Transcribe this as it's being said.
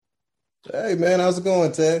Hey man, how's it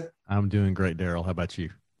going, Ted? I'm doing great, Daryl. How about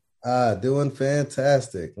you? Doing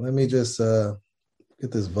fantastic. Let me just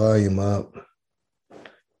get this volume up.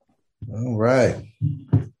 All right.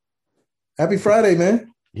 Happy Friday,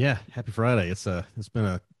 man. Yeah, happy Friday. It's been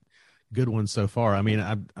a good one so far. I mean,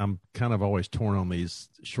 I'm kind of always torn on these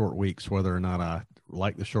short weeks, whether or not I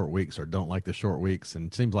like the short weeks or don't like the short weeks. And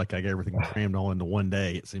it seems like I get everything crammed all into one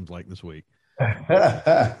day. It seems like this week.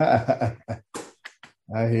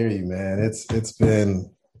 I hear you, man. It's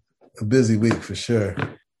been a busy week for sure.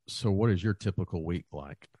 So, what is your typical week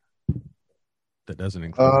like that doesn't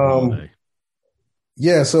include the Um, holiday?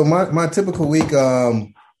 yeah, so my typical week,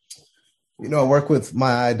 I work with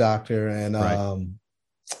my eye doctor and Right.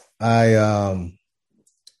 I um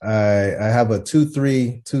I have a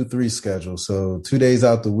 2-3-2-3 schedule. So 2 days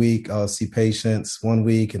out the week, I'll see patients one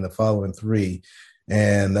week and the following three.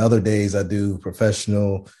 And the other days I do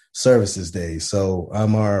professional services days. So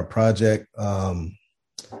I'm a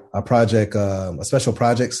special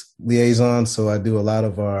projects liaison. So I do a lot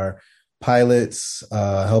of our pilots,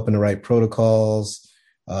 helping to write protocols,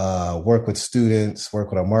 work with students, work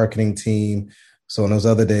with our marketing team. So on those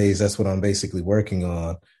other days, that's what I'm basically working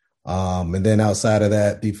on. And then outside of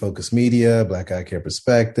that, Deep Focus Media, Black Eye Care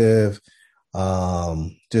Perspective,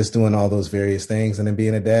 just doing all those various things, and then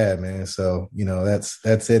being a dad, man. So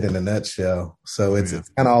that's it in a nutshell. So it's Yeah. it's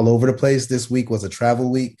kind of all over the place. This week was a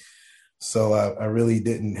travel week, so I really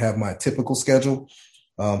didn't have my typical schedule.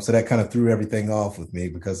 So that kind of threw everything off with me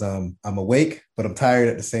because I'm awake, but I'm tired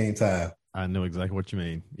at the same time. I know exactly what you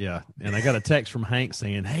mean. Yeah. And I got a text from Hank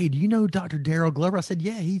saying, "Hey, do you know Dr. Daryl Glover?" I said,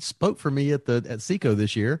 "Yeah, he spoke for me at Seco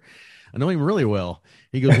this year. I know him really well."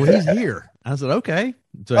 He goes, "Well, he's here." I said, "Okay."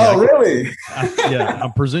 So Oh, really? yeah, I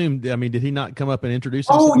presumed. I mean, did he not come up and introduce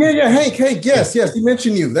Oh, himself? yeah, yeah. Hank, Yeah, yes, yes. He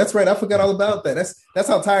mentioned you. That's right. I forgot all about that. That's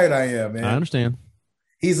how tired I am, I man. understand.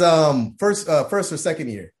 He's first or second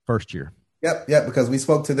year. First year. Yep, yep. Because we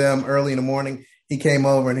spoke to them early in the morning. He came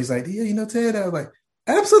over and he's like, "Yeah, Ted." I was like,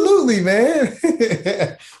 "Absolutely, man."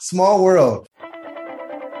 Small world.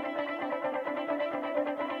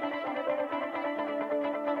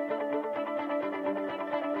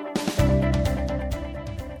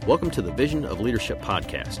 Welcome to the Vision of Leadership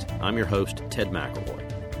podcast. I'm your host, Ted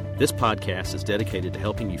McElroy. This podcast is dedicated to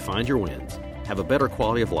helping you find your wins, have a better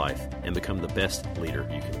quality of life, and become the best leader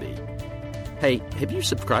you can be. Hey, have you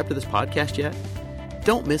subscribed to this podcast yet?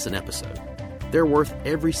 Don't miss an episode. They're worth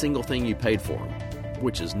every single thing you paid for them,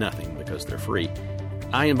 which is nothing because they're free.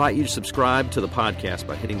 I invite you to subscribe to the podcast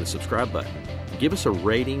by hitting the subscribe button. Give us a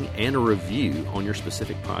rating and a review on your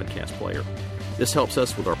specific podcast player. This helps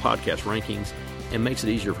us with our podcast rankings and makes it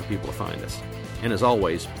easier for people to find us. And as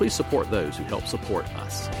always, please support those who help support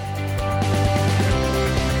us.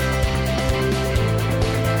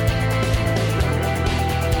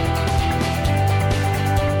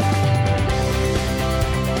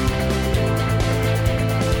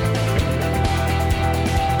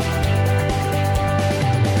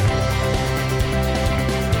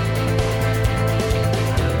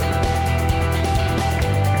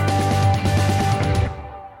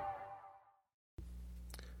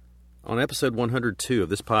 On episode 102 of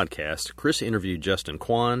this podcast, Chris interviewed Justin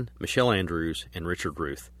Kwan, Michelle Andrews, and Richard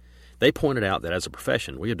Ruth. They pointed out that as a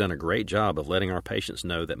profession, we have done a great job of letting our patients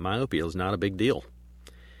know that myopia is not a big deal.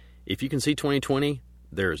 If you can see 20/20,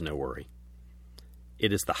 there is no worry.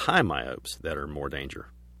 It is the high myopes that are in more danger.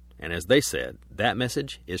 And as they said, that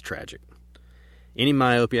message is tragic. Any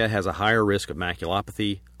myopia has a higher risk of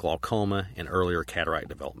maculopathy, glaucoma, and earlier cataract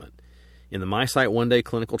development. In the MiSight one-day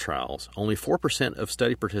clinical trials, only 4% of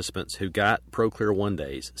study participants who got ProClear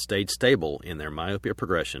one-days stayed stable in their myopia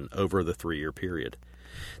progression over the 3-year period.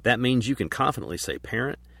 That means you can confidently say,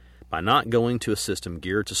 parent, by not going to a system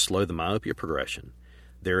geared to slow the myopia progression,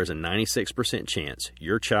 there is a 96% chance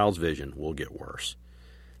your child's vision will get worse.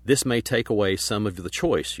 This may take away some of the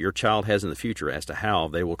choice your child has in the future as to how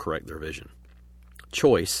they will correct their vision.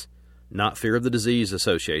 Choice, not fear of the disease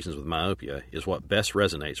associations with myopia, is what best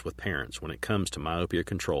resonates with parents when it comes to myopia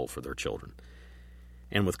control for their children.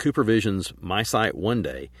 And with CooperVision's MiSight One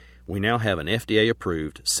Day, we now have an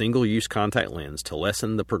FDA-approved single-use contact lens to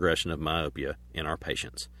lessen the progression of myopia in our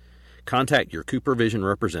patients. Contact your CooperVision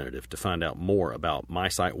representative to find out more about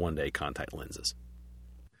MiSight One Day contact lenses.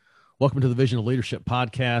 Welcome to the Vision of Leadership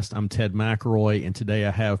podcast. I'm Ted McElroy, and today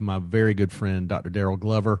I have my very good friend, Dr. Daryl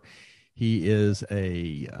Glover. He is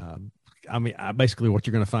basically what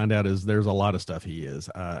you're going to find out is there's a lot of stuff he is.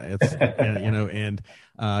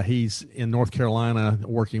 He's in North Carolina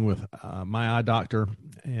working with my eye doctor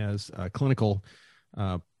as a clinical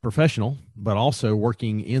professional, but also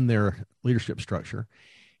working in their leadership structure.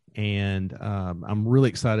 And I'm really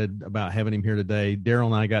excited about having him here today. Daryl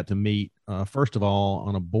and I got to meet, first of all,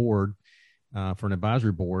 on a board for an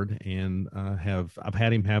advisory board, and I've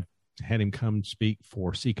had him come speak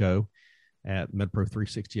for Seco at MedPro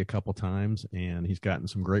 360 a couple times, and he's gotten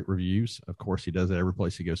some great reviews. Of course, he does it every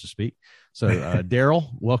place he goes to speak. So, Daryl,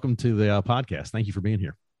 welcome to the podcast. Thank you for being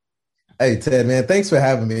here. Hey, Ted, man, thanks for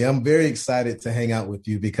having me. I'm very excited to hang out with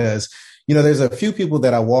you because, there's a few people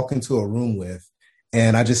that I walk into a room with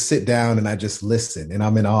and I just sit down and I just listen and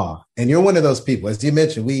I'm in awe. And you're one of those people. As you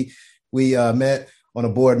mentioned, we met on a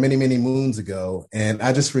board many, many moons ago. And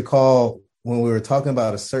I just recall when we were talking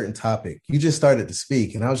about a certain topic, you just started to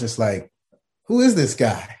speak. And I was just like, who is this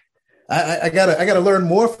guy? I gotta learn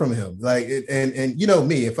more from him. Like, and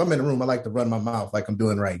me, if I'm in a room, I like to run my mouth like I'm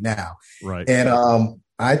doing right now. Right. And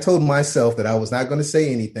I told myself that I was not going to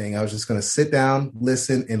say anything. I was just going to sit down,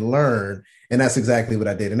 listen, and learn. And that's exactly what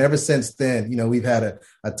I did. And ever since then, we've had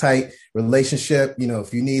a tight relationship.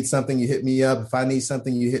 If you need something, you hit me up. If I need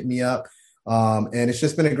something, you hit me up. And it's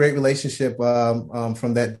just been a great relationship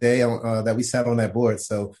from that day that we sat on that board.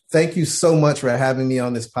 So thank you so much for having me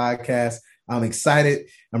on this podcast. I'm excited.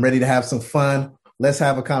 I'm ready to have some fun. Let's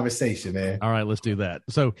have a conversation, man. All right, let's do that.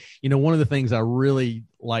 So, one of the things I really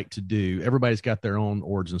like to do, everybody's got their own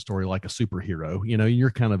origin story, like a superhero.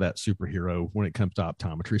 You're kind of that superhero when it comes to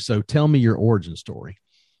optometry. So tell me your origin story.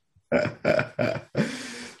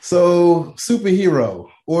 So, superhero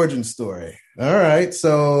origin story. All right.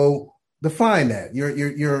 So define that.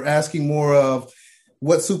 You're asking more of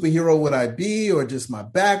what superhero would I be, or just my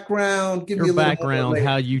background? Give me a background,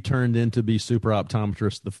 how you turned into be super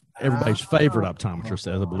optometrist, everybody's favorite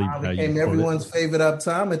optometrist, as I believe how you became everyone's favorite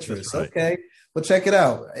optometrist. Right. Okay, well, check it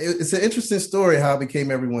out. It's an interesting story how I became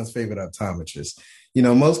everyone's favorite optometrist.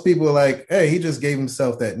 Most people are like, "Hey, he just gave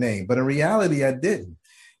himself that name," but in reality, I didn't.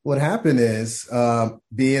 What happened is,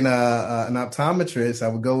 being an optometrist, I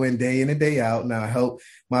would go in and day out, and I help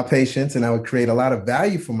my patients, and I would create a lot of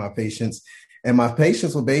value for my patients. And my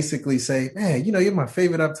patients will basically say, man, you're my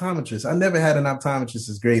favorite optometrist. I never had an optometrist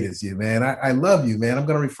as great as you, man. I love you, man. I'm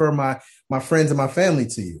going to refer my friends and my family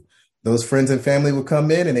to you. Those friends and family will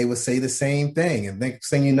come in and they will say the same thing. And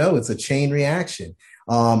next thing you know, it's a chain reaction.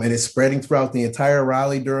 And it's spreading throughout the entire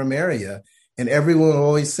Raleigh-Durham area. And everyone will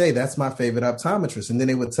always say, that's my favorite optometrist. And then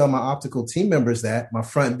they would tell my optical team members that, my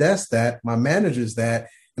front desk that, my managers that.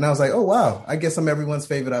 And I was like, oh, wow, I guess I'm everyone's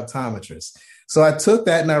favorite optometrist. So I took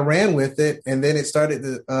that and I ran with it. And then it started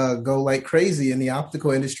to go like crazy in the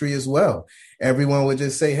optical industry as well. Everyone would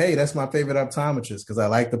just say, hey, that's my favorite optometrist because I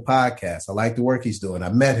like the podcast. I like the work he's doing. I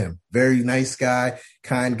met him. Very nice guy,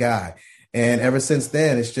 kind guy. And ever since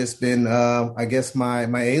then, it's just been, I guess, my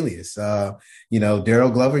alias,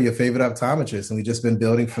 Daryl Glover, your favorite optometrist. And we've just been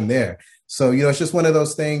building from there. So, it's just one of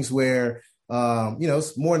those things where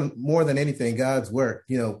it's more than anything, God's work,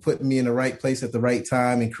 putting me in the right place at the right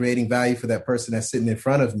time and creating value for that person that's sitting in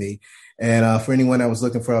front of me. And for anyone that was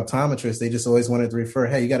looking for optometrists, they just always wanted to refer,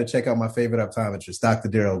 hey, you got to check out my favorite optometrist, Dr.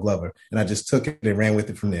 Daryl Glover. And I just took it and ran with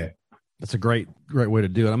it from there. That's a great way to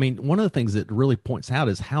do it. I mean, one of the things that really points out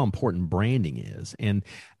is how important branding is. And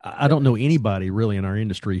I don't know anybody really in our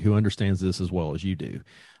industry who understands this as well as you do.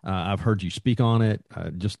 I've heard you speak on it.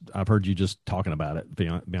 I've heard you just talking about it, be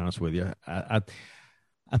honest with you. I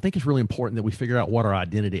think it's really important that we figure out what our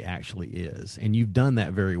identity actually is. And you've done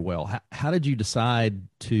that very well. How did you decide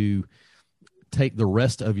to take the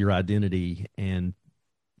rest of your identity and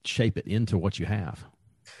shape it into what you have?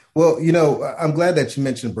 Well, I'm glad that you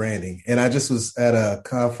mentioned branding. And I just was at a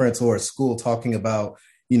conference or a school talking about,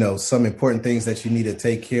 some important things that you need to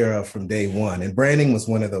take care of from day one. And branding was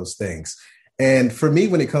one of those things. And for me,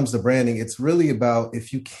 when it comes to branding, it's really about,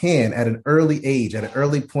 if you can, at an early age, at an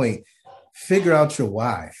early point, figure out your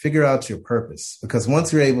why, figure out your purpose. Because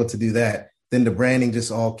once you're able to do that, then the branding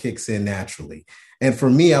just all kicks in naturally. And for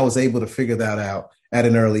me, I was able to figure that out at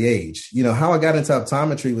an early age. How I got into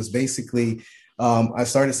optometry was basically, I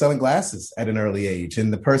started selling glasses at an early age.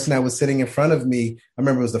 And the person that was sitting in front of me, I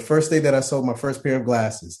remember it was the first day that I sold my first pair of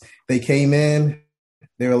glasses. They came in,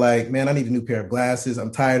 they were like, man, I need a new pair of glasses.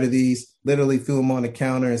 I'm tired of these. Literally threw them on the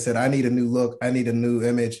counter and said, I need a new look. I need a new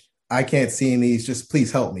image. I can't see in these. Just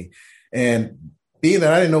please help me. And being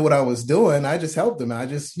that I didn't know what I was doing, I just helped them. I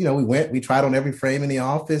just, we tried on every frame in the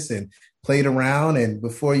office and played around. And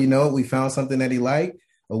before you know it, we found something that he liked.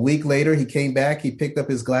 A week later, he came back. He picked up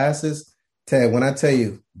his glasses. Ted, when I tell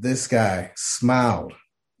you, this guy smiled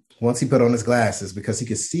once he put on his glasses because he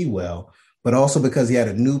could see well, but also because he had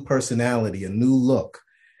a new personality, a new look.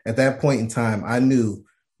 At that point in time, I knew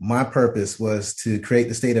my purpose was to create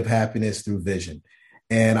the state of happiness through vision.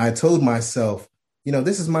 And I told myself,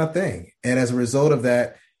 this is my thing. And as a result of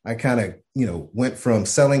that, I kind of, went from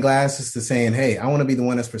selling glasses to saying, hey, I want to be the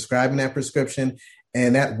one that's prescribing that prescription.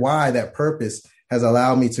 And that purpose has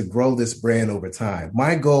allowed me to grow this brand over time.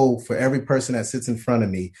 My goal for every person that sits in front of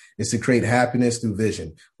me is to create happiness through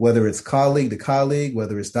vision, whether it's colleague to colleague,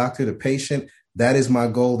 whether it's doctor to patient. That is my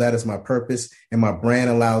goal. That is my purpose. And my brand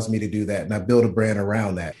allows me to do that. And I build a brand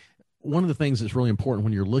around that. One of the things that's really important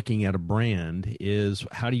when you're looking at a brand is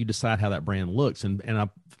how do you decide how that brand looks? And I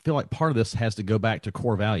feel like part of this has to go back to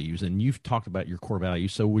core values. And you've talked about your core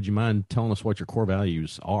values. So would you mind telling us what your core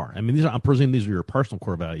values are? I mean, I presume these are your personal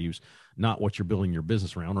core values, not what you're building your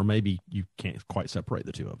business around, or maybe you can't quite separate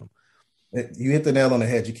the two of them. You hit the nail on the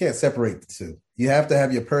head. You can't separate the two. You have to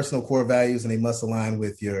have your personal core values, and they must align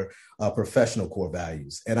with your professional core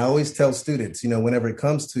values. And I always tell students, whenever it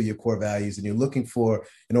comes to your core values and you're looking for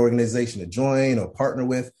an organization to join or partner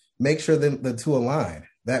with, make sure that the two align.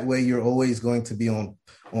 That way you're always going to be on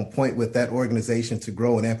point with that organization to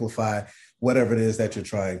grow and amplify whatever it is that you're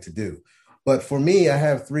trying to do. But for me, I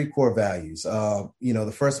have 3 core values.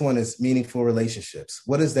 The first one is meaningful relationships.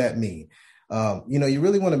 What does that mean? You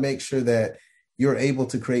really want to make sure that you're able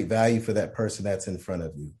to create value for that person that's in front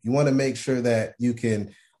of you. You want to make sure that you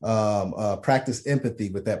can practice empathy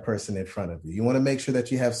with that person in front of you. You want to make sure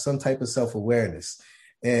that you have some type of self-awareness.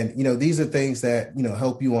 And, these are things that,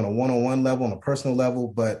 help you on a one-on-one level, on a personal level.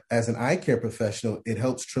 But as an eye care professional, it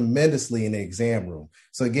helps tremendously in the exam room.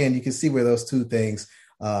 So again, you can see where those two things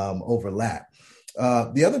overlap.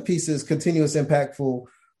 The other piece is continuous impactful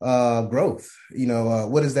growth.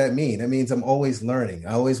 What does that mean? That means I'm always learning.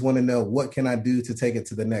 I always want to know, what can I do to take it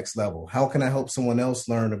to the next level? How can I help someone else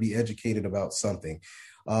learn or be educated about something?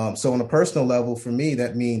 So on a personal level, for me,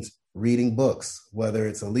 that means reading books, whether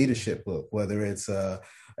it's a leadership book, whether it's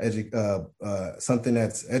something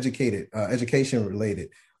that's education related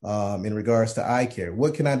in regards to eye care.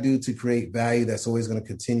 What can I do to create value that's always going to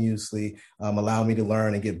continuously allow me to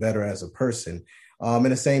learn and get better as a person? And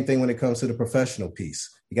the same thing when it comes to the professional piece.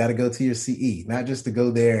 You got to go to your CE, not just to go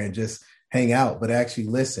there and just hang out, but actually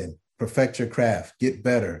listen, perfect your craft, get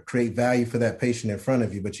better, create value for that patient in front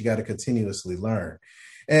of you, but you got to continuously learn.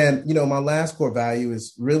 And, my last core value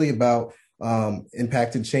is really about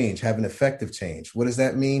impact and change, having effective change. What does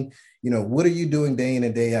that mean? What are you doing day in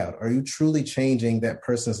and day out? Are you truly changing that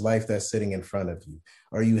person's life that's sitting in front of you?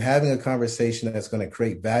 Are you having a conversation that's going to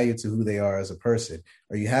create value to who they are as a person?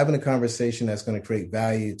 Are you having a conversation that's going to create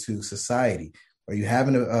value to society? Are you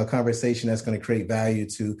having a conversation that's going to create value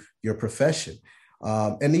to your profession?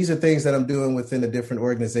 And these are things that I'm doing within the different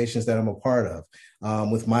organizations that I'm a part of.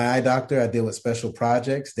 With My Eye Doctor, I deal with special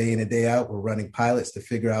projects day in and day out. We're running pilots to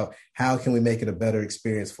figure out how can we make it a better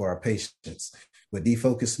experience for our patients. With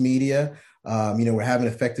Defocus Media, we're having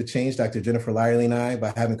effective change, Dr. Jennifer Lyerly and I,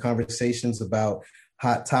 by having conversations about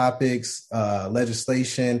hot topics,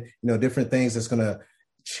 legislation, different things that's going to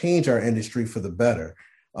change our industry for the better.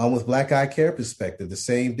 With Black Eye Care Perspective, the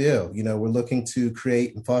same deal. We're looking to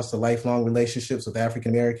create and foster lifelong relationships with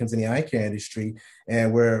African Americans in the eye care industry.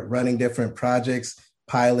 And we're running different projects,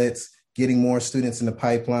 pilots, getting more students in the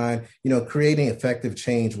pipeline, creating effective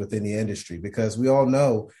change within the industry, because we all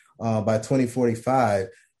know by 2045,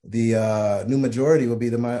 the new majority will be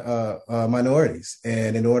the minorities.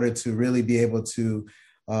 And in order to really be able to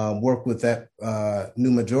work with that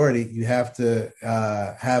new majority, you have to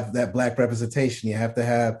have that Black representation. You have to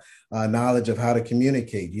have knowledge of how to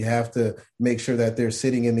communicate. You have to make sure that they're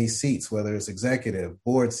sitting in these seats, whether it's executive,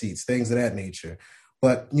 board seats, things of that nature.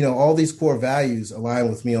 But, all these core values align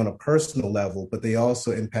with me on a personal level, but they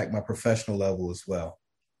also impact my professional level as well.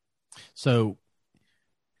 So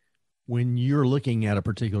when you're looking at a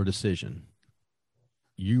particular decision,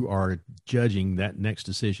 you are judging that next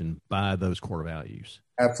decision by those core values.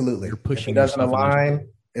 Absolutely. You're pushing. If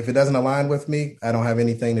it doesn't align with me, I don't have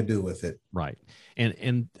anything to do with it. Right.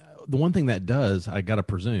 And the one thing that does, I got to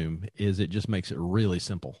presume, is it just makes it really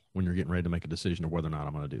simple when you're getting ready to make a decision of whether or not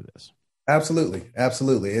I'm going to do this. Absolutely.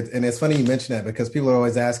 Absolutely. And it's funny you mention that, because people are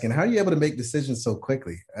always asking, how are you able to make decisions so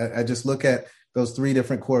quickly? I just look at those 3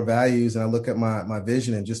 different core values, and I look at my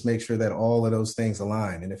vision and just make sure that all of those things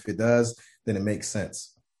align. And if it does, then it makes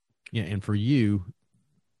sense. Yeah. And for you,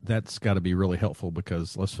 that's got to be really helpful,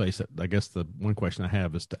 because let's face it, I guess the one question I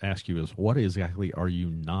have is to ask you is, what exactly are you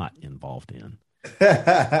not involved in?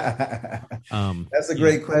 That's a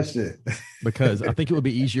great question. Because I think it would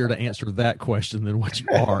be easier to answer that question than what you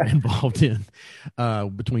are involved in,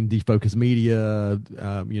 between Defocus Media,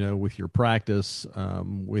 with your practice,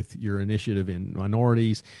 with your initiative in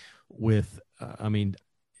minorities, with,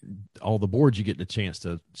 all the boards you get the chance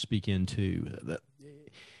to speak into.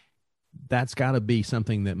 That's got to be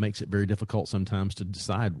something that makes it very difficult sometimes to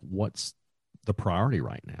decide what's the priority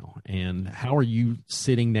right now? And how are you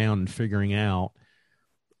sitting down and figuring out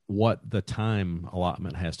what the time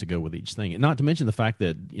allotment has to go with each thing? And not to mention the fact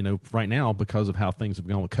that, right now, because of how things have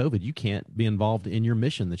gone with COVID, you can't be involved in your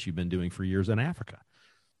mission that you've been doing for years in Africa.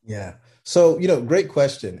 Yeah. So, great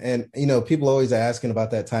question. And, people always are asking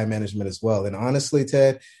about that time management as well. And honestly,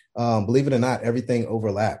 Ted, believe it or not, everything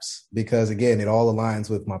overlaps because, again, it all aligns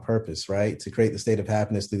with my purpose, right? To create the state of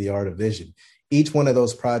happiness through the art of vision. Each one of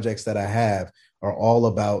those projects that I have are all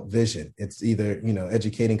about vision. It's either,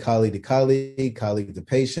 educating colleague to colleague, colleague to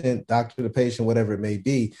patient, doctor to patient, whatever it may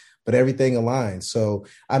be, but everything aligns. So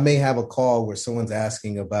I may have a call where someone's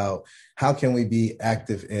asking about how can we be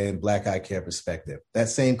active in Black Eye Care Perspective? That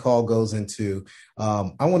same call goes into,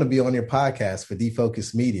 I want to be on your podcast for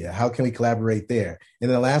Defocus Media. How can we collaborate there? And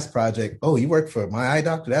then the last project, oh, you work for My Eye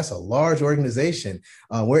Doctor? That's a large organization.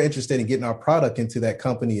 We're interested in getting our product into that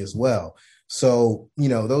company as well. So,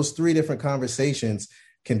 those three different conversations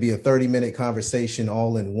can be a 30-minute conversation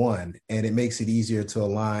all in one, and it makes it easier to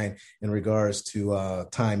align in regards to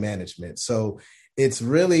time management. So it's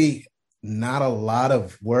really not a lot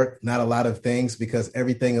of work, not a lot of things, because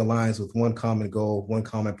everything aligns with one common goal, one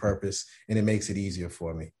common purpose, and it makes it easier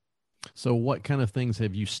for me. So what kind of things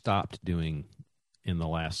have you stopped doing in the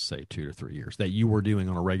last, say, 2 to 3 years that you were doing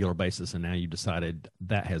on a regular basis, and now you decided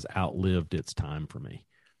that has outlived its time for me?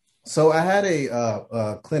 So I had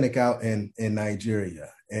a clinic out in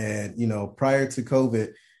Nigeria, and prior to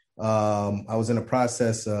COVID, I was in a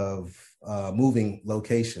process of moving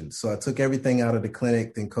locations. So I took everything out of the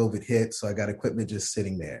clinic. Then COVID hit, so I got equipment just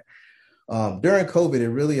sitting there. During COVID, it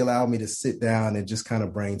really allowed me to sit down and just kind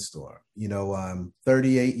of brainstorm. I'm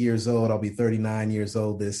 38 years old. I'll be 39 years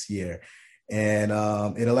old this year. And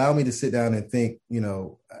it allowed me to sit down and think,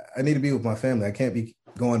 I need to be with my family. I can't be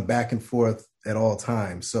going back and forth at all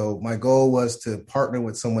times. So my goal was to partner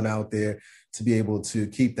with someone out there to be able to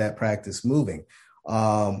keep that practice moving.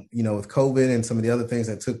 With COVID and some of the other things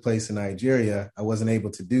that took place in Nigeria, I wasn't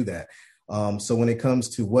able to do that. So when it comes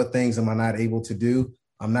to what things am I not able to do,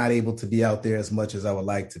 I'm not able to be out there as much as I would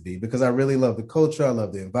like to be because I really love the culture. I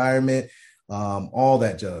love the environment, all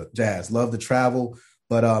that jazz, love to travel.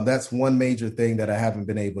 But that's one major thing that I haven't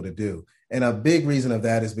been able to do. And a big reason of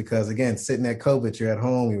that is because, again, sitting at COVID, you're at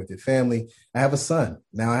home, you're with your family. I have a son.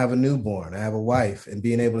 Now I have a newborn. I have a wife. And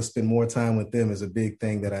being able to spend more time with them is a big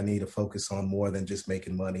thing that I need to focus on more than just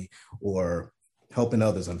making money or helping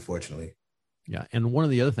others, unfortunately. Yeah. And one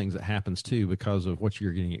of the other things that happens, too, because of what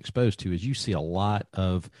you're getting exposed to is you see a lot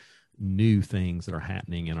of new things that are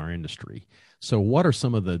happening in our industry. So what are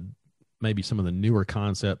maybe some of the newer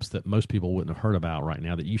concepts that most people wouldn't have heard about right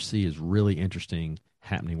now that you see is really interesting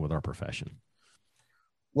happening with our profession?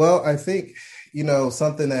 Well, I think,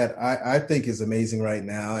 something that I think is amazing right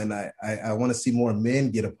now, and I want to see more men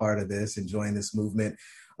get a part of this and join this movement,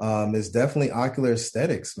 is definitely ocular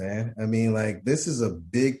aesthetics, man. I mean, this is a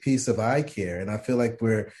big piece of eye care, and I feel like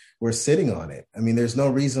we're sitting on it. I mean, there's no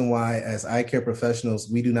reason why as eye care professionals,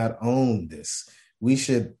 we do not own this. We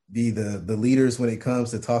should be the leaders when it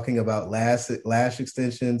comes to talking about lash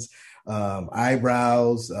extensions,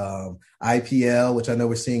 eyebrows, IPL, which I know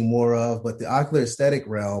we're seeing more of, but the ocular aesthetic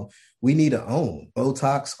realm, we need to own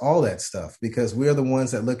Botox, all that stuff, because we're the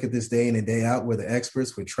ones that look at this day in and day out. We're the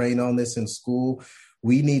experts. We're trained on this in school.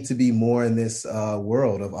 We need to be more in this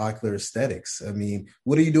world of ocular aesthetics. I mean,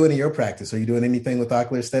 what are you doing in your practice? Are you doing anything with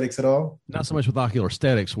ocular aesthetics at all? Not so much with ocular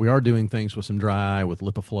aesthetics. We are doing things with some dry eye, with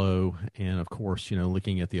LipiFlow, and of course,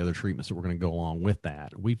 looking at the other treatments that we're going to go along with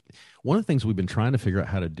that. One of the things we've been trying to figure out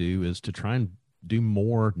how to do is to try and do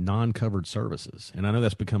more non-covered services. And I know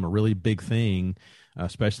that's become a really big thing,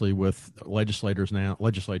 especially with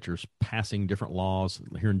legislatures passing different laws.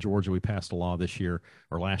 Here in Georgia, we passed a law this year,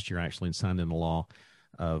 or last year actually, and signed into law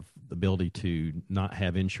of the ability to not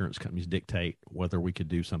have insurance companies dictate whether we could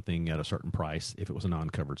do something at a certain price if it was a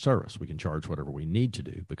non-covered service. We can charge whatever we need to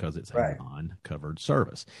do because it's a non-covered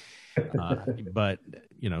service. But,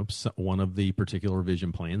 one of the particular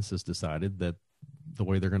vision plans has decided that the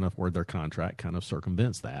way they're going to word their contract kind of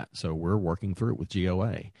circumvents that. So we're working through it with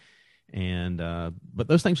GOA. And but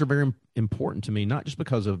those things are very important to me, not just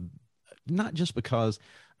because of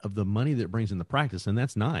the money that it brings in the practice, and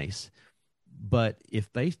that's nice. But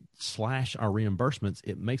if they slash our reimbursements,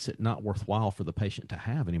 it makes it not worthwhile for the patient to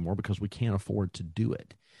have anymore because we can't afford to do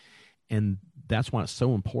it. And that's why it's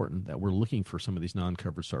so important that we're looking for some of these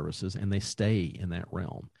non-covered services and they stay in that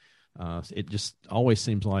realm. It just always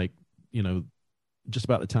seems like, just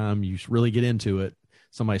about the time you really get into it,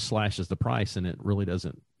 somebody slashes the price and it really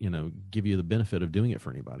doesn't, give you the benefit of doing it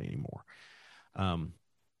for anybody anymore.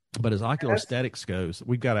 But as ocular aesthetics goes,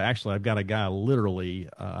 I've got a guy literally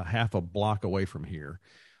half a block away from here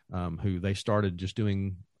who they started just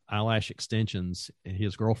doing eyelash extensions.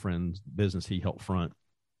 His girlfriend's business he helped front,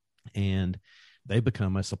 and they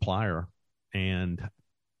become a supplier and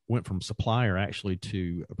went from supplier actually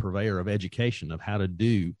to a purveyor of education of how to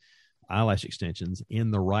do eyelash extensions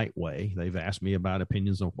in the right way. They've asked me about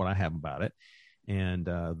opinions on what I have about it, and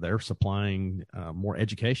they're supplying more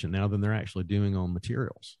education now than they're actually doing on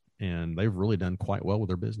materials. And they've really done quite well with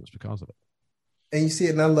their business because of it. And you see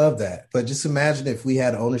it, and I love that. But just imagine if we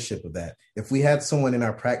had ownership of that. If we had someone in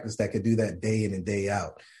our practice that could do that day in and day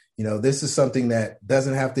out. You know, this is something that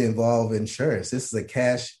doesn't have to involve insurance. This is a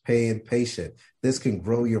cash paying patient. This can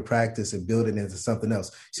grow your practice and build it into something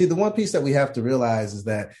else. See, the one piece that we have to realize is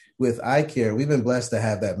that with eye care, we've been blessed to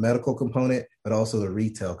have that medical component, but also the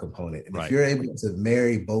retail component. And if you're able to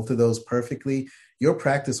marry both of those perfectly, your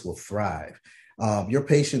practice will thrive. Your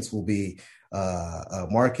patients will be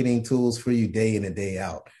marketing tools for you day in and day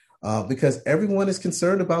out because everyone is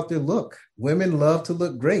concerned about their look. Women love to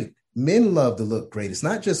look great. Men love to look great. It's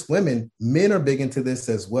not just women. Men are big into this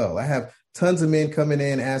as well. I have tons of men coming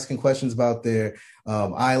in asking questions about their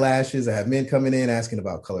eyelashes. I have men coming in asking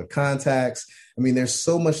about colored contacts. I mean, there's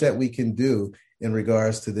so much that we can do in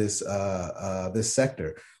regards to this this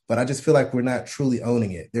sector. But I just feel like we're not truly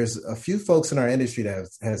owning it. There's a few folks in our industry that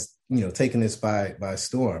has taken this by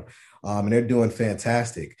storm, and they're doing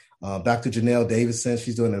fantastic. Dr. Janelle Davidson,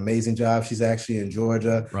 she's doing an amazing job. She's actually in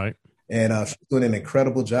Georgia, right? And she's doing an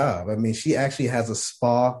incredible job. I mean, she actually has a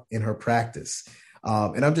spa in her practice.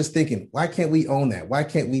 And I'm just thinking, why can't we own that? Why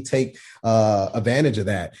can't we take advantage of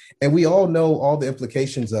that? And we all know all the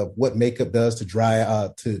implications of what makeup does to dry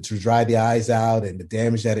to dry the eyes out and the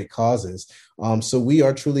damage that it causes. So we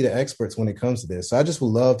are truly the experts when it comes to this. So I just would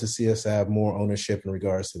love to see us have more ownership in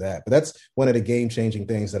regards to that. But that's one of the game-changing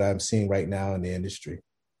things that I'm seeing right now in the industry.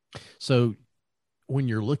 So when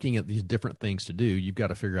you're looking at these different things to do, you've got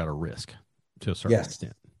to figure out a risk to a certain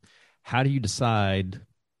extent. How do you decide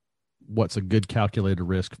what's a good calculated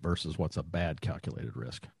risk versus what's a bad calculated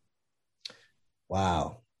risk?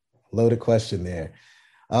 Wow. Loaded question there.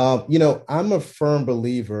 I'm a firm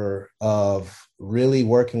believer of really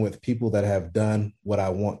working with people that have done what I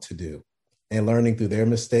want to do and learning through their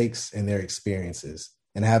mistakes and their experiences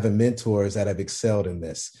and having mentors that have excelled in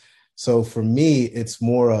this. So for me, it's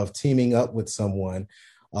more of teaming up with someone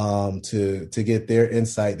to get their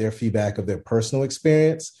insight, their feedback of their personal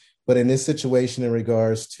experience. But in this situation, in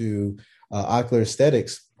regards to ocular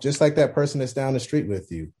aesthetics, just like that person that's down the street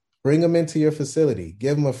with you, bring them into your facility,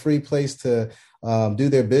 give them a free place to do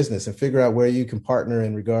their business and figure out where you can partner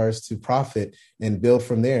in regards to profit and build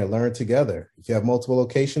from there, learn together. If you have multiple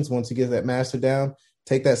locations, once you get that master down,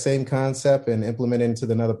 take that same concept and implement it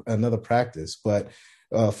into another practice. But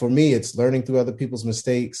for me, it's learning through other people's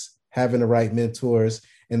mistakes, having the right mentors,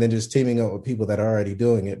 and then just teaming up with people that are already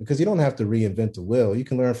doing it, because you don't have to reinvent the wheel. You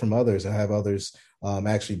can learn from others and have others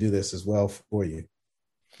actually do this as well for you.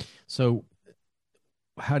 So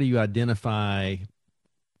how do you identify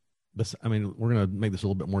this? I mean, we're going to make this a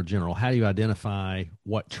little bit more general. How do you identify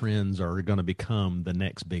what trends are going to become the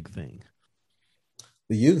next big thing?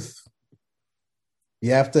 The youth.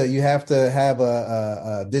 You have to have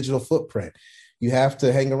a digital footprint. You have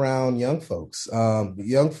to hang around young folks.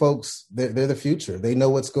 Young folks, they're the future. They know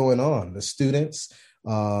what's going on. The students,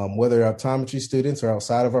 whether optometry students or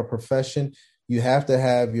outside of our profession, you have to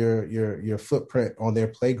have your footprint on their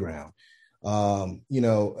playground.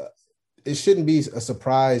 It shouldn't be a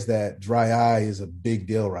surprise that dry eye is a big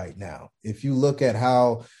deal right now. If you look at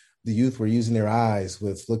how the youth were using their eyes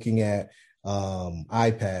with looking at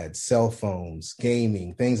iPads, cell phones,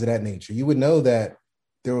 gaming, things of that nature, you would know that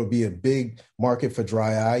there will be a big market for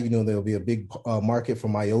dry eye. There will be a big market for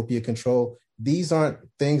myopia control. These aren't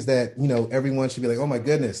things that, everyone should be like, oh my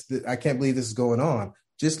goodness, I can't believe this is going on.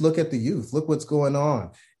 Just look at the youth, look what's going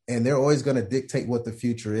on. And they're always going to dictate what the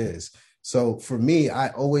future is. So for me, I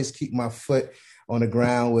always keep my foot on the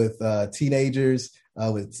ground with teenagers,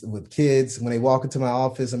 with kids. When they walk into my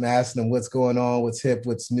office, I'm asking them what's going on, what's hip,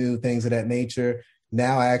 what's new, things of that nature.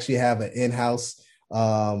 Now I actually have an in-house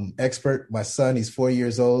expert. My son, he's 4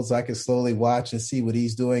 years old, so I can slowly watch and see what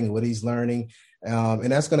he's doing and what he's learning.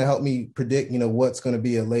 And that's going to help me predict, what's going to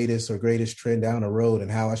be a latest or greatest trend down the road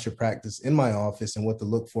and how I should practice in my office and what to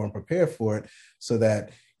look for and prepare for it so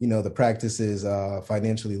that, the practice is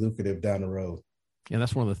financially lucrative down the road. And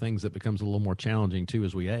that's one of the things that becomes a little more challenging too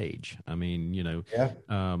as we age. I mean,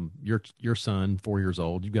 your son, 4 years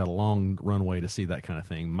old, you've got a long runway to see that kind of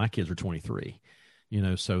thing. My kids are 23,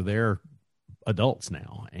 so they're adults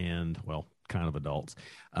now, and kind of adults.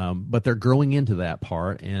 But they're growing into that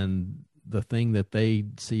part, and the thing that they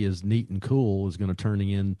see as neat and cool is going to turn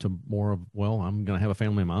into more of, well, I'm going to have a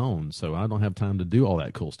family of my own, so I don't have time to do all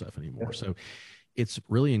that cool stuff anymore. So it's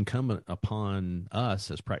really incumbent upon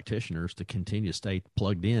us as practitioners to continue to stay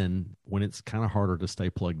plugged in when it's kind of harder to stay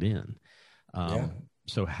plugged in.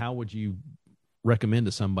 So how would you recommend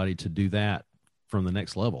to somebody to do that from the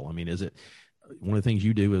next level? I mean, is it one of the things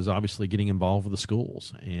you do is obviously getting involved with the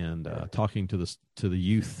schools and talking to the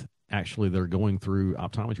youth actually they're going through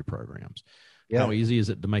optometry programs. How easy is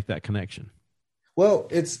it to make that connection? Well,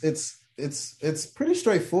 it's pretty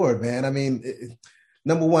straightforward, man. I mean,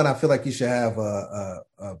 number one, I feel like you should have a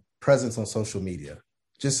presence on social media,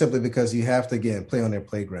 just simply because you have to, again, play on their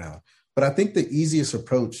playground. But I think the easiest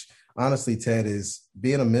approach, honestly, Ted, is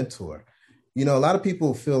being a mentor. You know, a lot of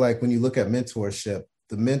people feel like when you look at mentorship,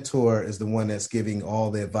 the mentor is the one that's giving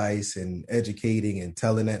all the advice and educating and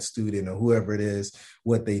telling that student or whoever it is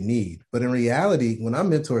what they need. But in reality, when I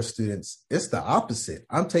mentor students, it's the opposite.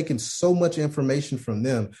 I'm taking so much information from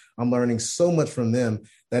them. I'm learning so much from them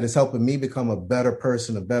that is helping me become a better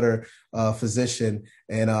person, a better physician,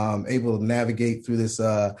 and able to navigate through this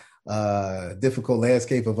difficult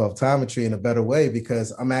landscape of optometry in a better way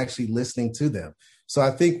because I'm actually listening to them. So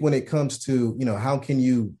I think when it comes to, you know, how can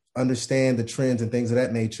you understand the trends and things of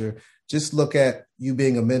that nature, just look at you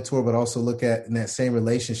being a mentor, but also look at in that same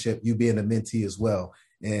relationship, you being a mentee as well,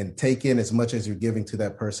 and take in as much as you're giving to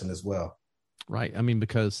that person as well. Right. I mean,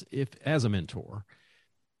 because if as a mentor,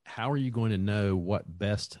 how are you going to know what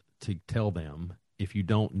best to tell them if you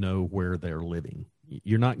don't know where they're living?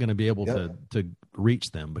 You're not going to be able to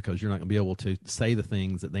reach them because you're not going to be able to say the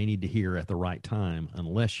things that they need to hear at the right time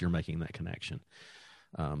unless you're making that connection.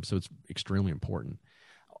 So it's extremely important.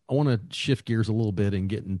 I want to shift gears a little bit and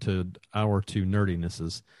get into our two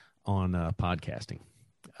nerdinesses on podcasting.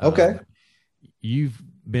 Okay. You've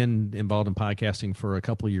been involved in podcasting for a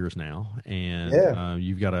couple of years now, and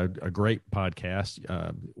you've got a great podcast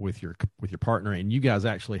with your partner, and you guys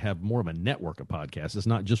actually have more of a network of podcasts. It's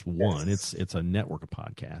not just one; it's a network of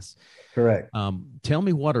podcasts. Correct. Tell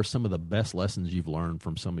me, what are some of the best lessons you've learned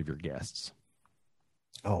from some of your guests?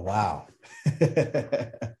 Oh, wow.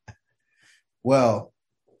 Well,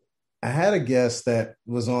 I had a guest that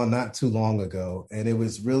was on not too long ago, and it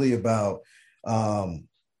was really about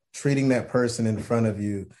treating that person in front of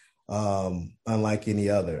you unlike any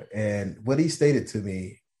other. And what he stated to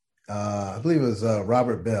me, I believe it was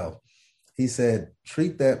Robert Bell. He said,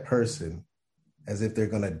 treat that person as if they're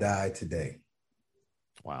going to die today.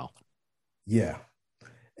 Wow. Yeah.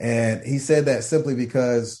 And he said that simply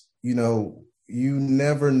because, you know, you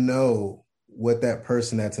never know what that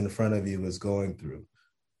person that's in front of you is going through.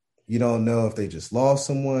 You don't know if they just lost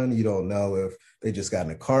someone. You don't know if they just got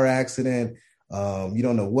in a car accident. You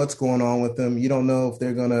don't know what's going on with them. You don't know if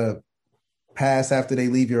they're going to pass after they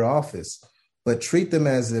leave your office. But treat them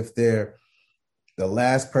as if they're the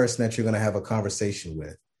last person that you're going to have a conversation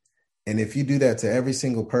with. And if you do that to every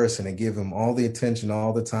single person and give them all the attention,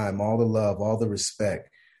 all the time, all the love, all the respect,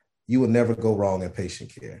 you will never go wrong in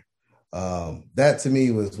patient care. That to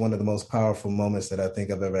me was one of the most powerful moments that I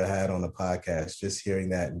think I've ever had on a podcast, just hearing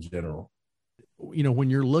that in general. You know, when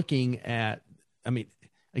you're looking at, I mean,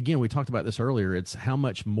 again, we talked about this earlier, it's how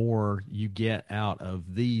much more you get out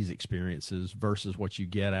of these experiences versus what you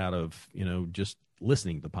get out of, you know, just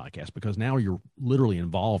listening to the podcast, because now you're literally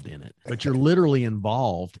involved in it, but you're literally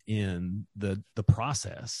involved in the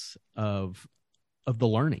process of the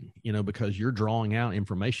learning, you know, because you're drawing out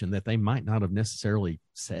information that they might not have necessarily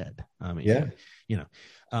said. I mean, you know,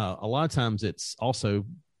 a lot of times it's also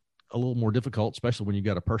a little more difficult, especially when you've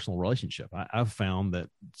got a personal relationship. I've found that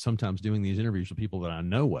sometimes doing these interviews with people that I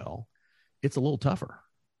know well, it's a little tougher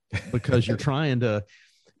because you're trying to,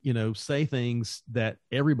 you know, say things that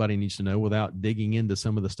everybody needs to know without digging into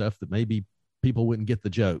some of the stuff that maybe people wouldn't get the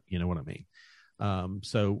joke. You know what I mean?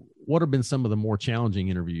 So what have been some of the more challenging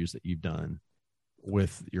interviews that you've done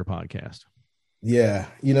with your podcast? Yeah.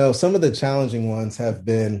 You know, some of the challenging ones have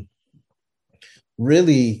been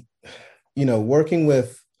really, you know, working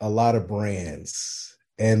with a lot of brands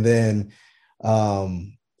and then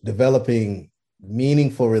developing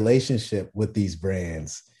meaningful relationship with these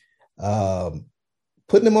brands,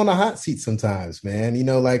 putting them on a hot seat sometimes, man. You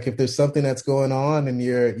know, like if there's something that's going on and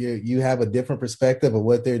you have a different perspective of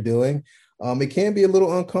what they're doing, it can be a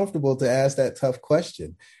little uncomfortable to ask that tough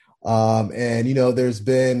question. And, you know, there's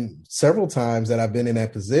been several times that I've been in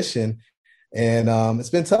that position and it's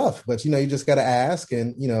been tough, but, you know, you just got to ask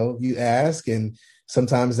and, you know, you ask, and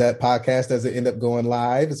sometimes that podcast doesn't end up going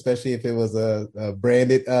live, especially if it was a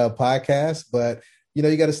branded podcast. But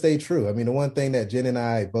you got to stay true. I mean, the one thing that Jen and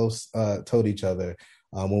I both told each other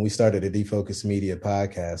when we started the Defocus Media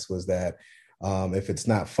podcast was that if it's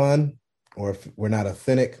not fun or if we're not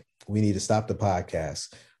authentic, we need to stop the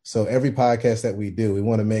podcast. So every podcast that we do, we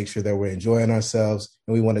want to make sure that we're enjoying ourselves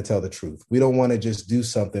and we want to tell the truth. We don't want to just do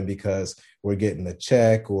something because we're getting a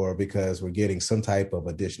check or because we're getting some type of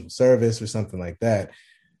additional service or something like that.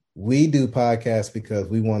 We do podcasts because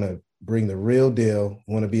we want to bring the real deal,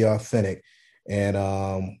 want to be authentic, and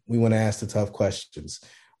we want to ask the tough questions.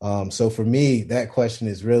 So for me, that question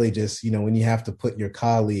is really just, when you have to put your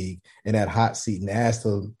colleague in that hot seat and ask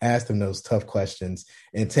them those tough questions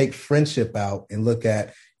and take friendship out and look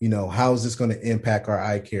at, how is this going to impact our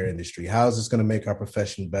eye care industry? How is this going to make our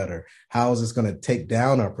profession better? How is this going to take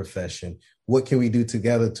down our profession? What can we do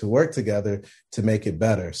together to work together to make it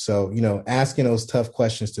better? So, asking those tough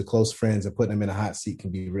questions to close friends and putting them in a hot seat can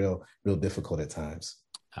be real difficult at times.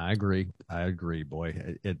 I agree.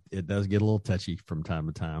 Boy, it does get a little touchy from time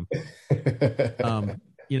to time.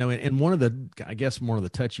 And one of the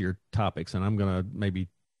touchier topics, and I'm going to maybe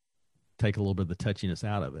take a little bit of the touchiness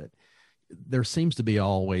out of it. There seems to be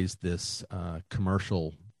always this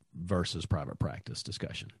commercial versus private practice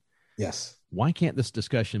discussion. Yes. Why can't this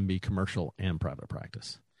discussion be commercial and private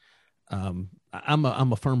practice? I'm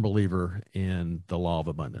a firm believer in the law of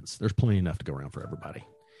abundance. There's plenty enough to go around for everybody.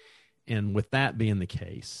 And with that being the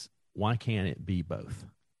case, why can't it be both?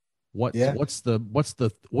 What do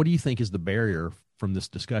you think is the barrier from this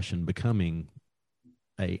discussion becoming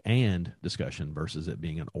a and discussion versus it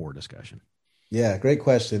being an or discussion? Yeah, great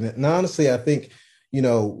question. And honestly, I think,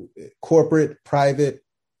 corporate, private,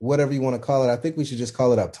 whatever you want to call it, I think we should just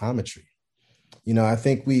call it optometry. I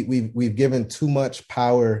think we've given too much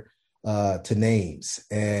power to names,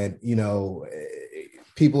 and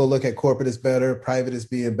people will look at corporate as better, private as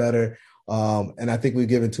being better, and I think we've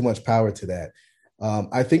given too much power to that.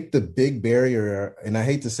 I think the big barrier, and I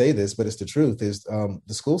hate to say this, but it's the truth, is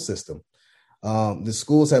the school system. The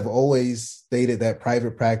schools have always stated that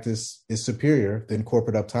private practice is superior than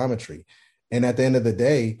corporate optometry, and at the end of the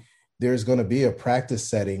day, there's going to be a practice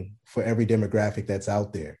setting for every demographic that's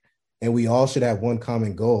out there. And we all should have one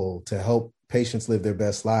common goal to help patients live their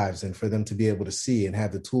best lives and for them to be able to see and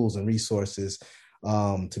have the tools and resources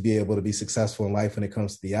to be able to be successful in life when it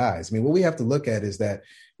comes to the eyes. I mean, what we have to look at is that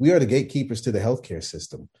we are the gatekeepers to the healthcare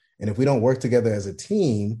system. And if we don't work together as a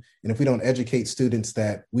team, and if we don't educate students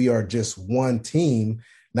that we are just one team,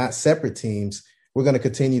 not separate teams, we're going to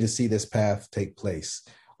continue to see this path take place.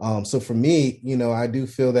 So for me, I do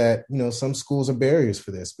feel that, some schools are barriers for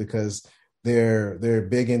this because they're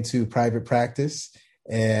big into private practice,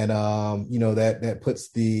 and that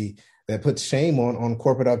puts shame on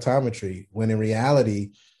corporate optometry, when in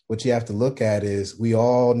reality, what you have to look at is we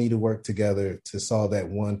all need to work together to solve that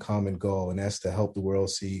one common goal, and that's to help the world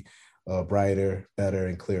see a brighter, better,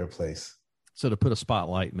 and clearer place. So to put a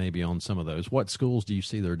spotlight maybe on some of those, what schools do you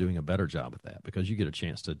see that are doing a better job at that? Because you get a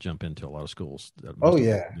chance to jump into a lot of schools. Oh,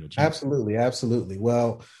 yeah, absolutely. Absolutely.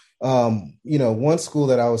 Well, one school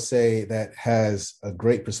that I would say that has a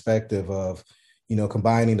great perspective of,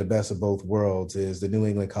 combining the best of both worlds is the New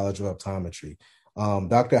England College of Optometry.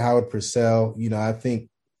 Dr. Howard Purcell, I think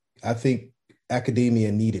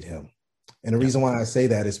academia needed him. And the reason why I say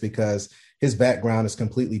that is because his background is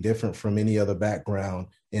completely different from any other background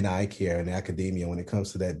in eye care and academia when it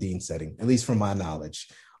comes to that dean setting, at least from my knowledge.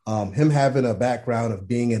 Him having a background of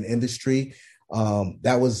being in industry,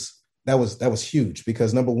 that was huge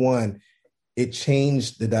because, number one, it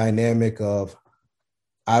changed the dynamic of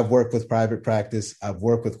I've worked with private practice, I've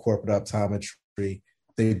worked with corporate optometry.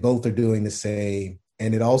 They both are doing the same.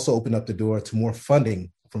 And it also opened up the door to more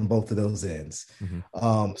funding from both of those ends.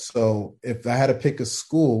 Mm-hmm. So if I had to pick a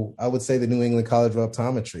school, I would say the New England College of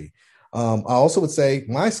Optometry. I also would say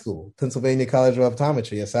my school, Pennsylvania College of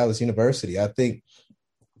Optometry at Silas University. I think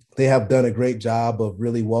they have done a great job of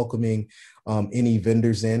really welcoming any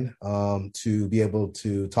vendors in to be able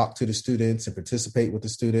to talk to the students and participate with the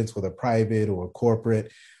students, whether private or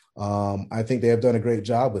corporate. I think they have done a great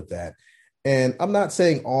job with that. And I'm not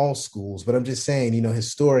saying all schools, but I'm just saying,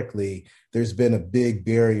 historically, there's been a big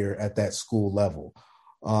barrier at that school level.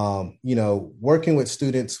 Working with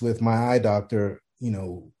students with my eye doctor,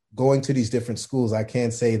 going to these different schools, I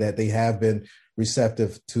can say that they have been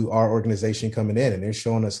receptive to our organization coming in and they're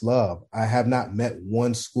showing us love. I have not met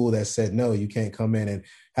one school that said, no, you can't come in and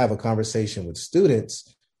have a conversation with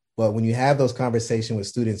students. But when you have those conversations with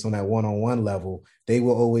students on that one-on-one level, they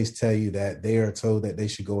will always tell you that they are told that they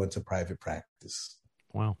should go into private practice.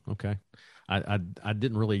 Wow. Okay. I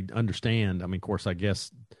didn't really understand. I mean, of course, I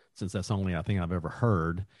guess since that's the only thing I've ever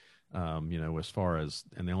heard, as far as,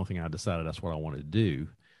 and the only thing I decided that's what I wanted to do.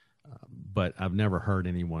 But I've never heard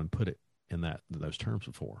anyone put it in those terms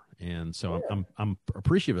before. And so I'm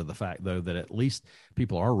appreciative of the fact, though, that at least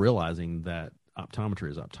people are realizing that optometry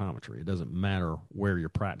is optometry. It doesn't matter where you're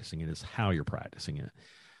practicing it, it's how you're practicing it.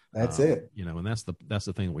 That's it. And that's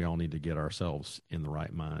the thing that we all need to get ourselves in the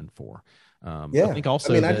right mind for. I think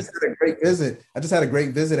also I just had a great visit. I just had a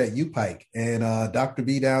great visit at UPike, and Dr.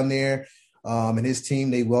 B down there and his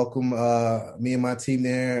team, they welcome me and my team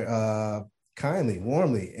there kindly,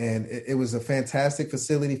 warmly. And it was a fantastic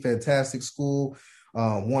facility, fantastic school,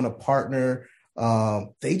 want to partner.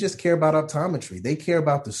 They just care about optometry. They care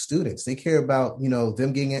about the students. They care about,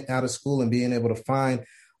 them getting out of school and being able to find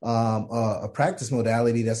a practice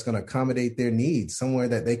modality that's going to accommodate their needs, somewhere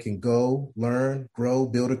that they can go, learn, grow,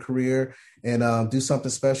 build a career, and do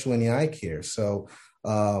something special in the eye care. So,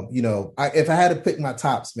 if I had to pick my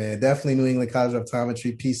tops, man, definitely New England College of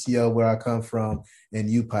Optometry, PCO, where I come from, and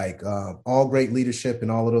UPike, all great leadership in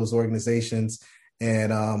all of those organizations.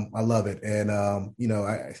 And I love it. And,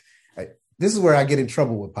 this is where I get in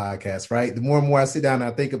trouble with podcasts, right? The more and more I sit down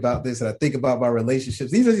and I think about this and I think about my relationships,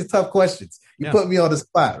 these are just tough questions. You put me on the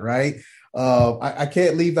spot, right? I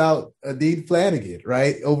can't leave out Dean Flanagan,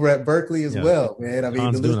 right? Over at Berkeley as well, man. I mean,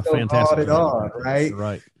 John's the list goes on and on, right?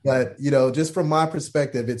 Right. But, just from my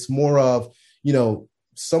perspective, it's more of,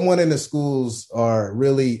 someone in the schools are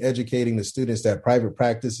really educating the students that private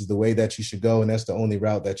practice is the way that you should go. And that's the only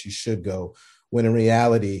route that you should go. When in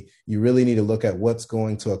reality, you really need to look at what's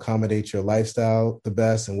going to accommodate your lifestyle the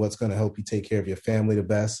best and what's going to help you take care of your family the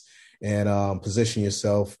best, and position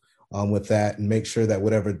yourself with that, and make sure that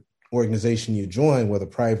whatever organization you join, whether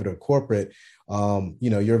private or corporate,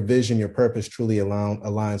 your vision, your purpose truly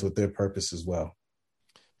aligns with their purpose as well.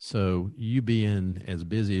 So you being as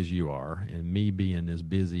busy as you are and me being as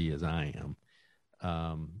busy as I am,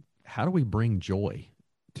 how do we bring joy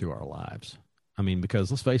to our lives? I mean, because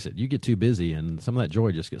let's face it, you get too busy and some of that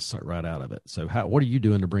joy just gets sucked right out of it. So what are you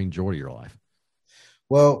doing to bring joy to your life?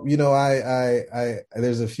 Well, I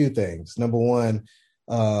there's a few things. Number one,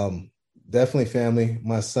 definitely family,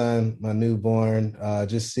 my son, my newborn,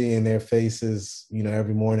 just seeing their faces,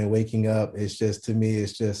 every morning waking up. It's just, to me,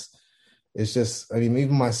 it's just, I mean,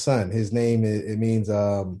 even my son, his name, it means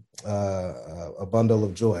a bundle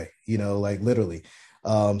of joy, like literally.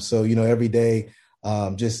 So, every day,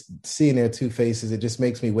 just seeing their two faces, it just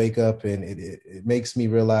makes me wake up, and it makes me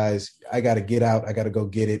realize I got to get out. I got to go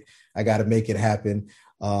get it. I got to make it happen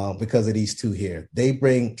because of these two here. They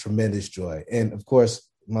bring tremendous joy. And of course,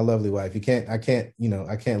 my lovely wife, I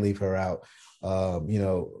can't leave her out.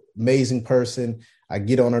 Amazing person. I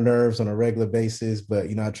get on her nerves on a regular basis, but,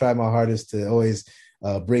 I try my hardest to always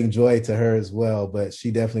bring joy to her as well. But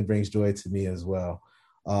she definitely brings joy to me as well.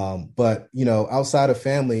 But, outside of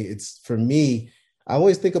family, it's, for me, I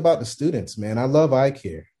always think about the students, man. I love eye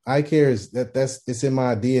care. Eye care it's in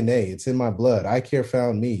my DNA. It's in my blood. Eye care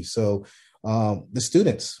found me. So the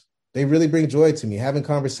students, they really bring joy to me. Having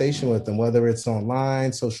conversation with them, whether it's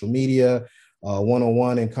online, social media,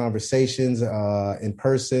 one-on-one in conversations, in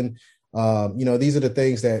person. These are the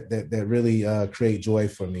things that really create joy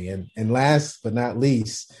for me. And last but not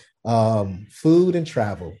least, food and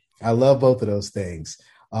travel. I love both of those things.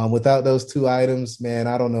 Without those two items, man,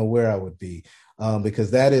 I don't know where I would be.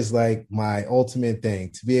 Because that is like my ultimate thing,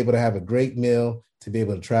 to be able to have a great meal, to be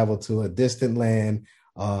able to travel to a distant land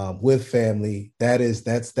with family. That's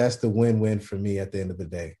the win-win for me at the end of the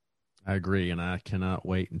day. I agree. And I cannot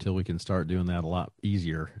wait until we can start doing that a lot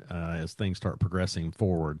easier as things start progressing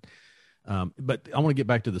forward. But I want to get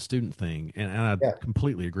back to the student thing. And I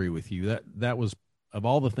completely agree with you. That was, of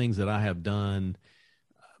all the things that I have done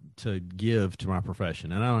to give to my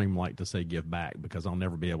profession, and I don't even like to say give back because I'll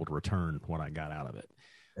never be able to return what I got out of it.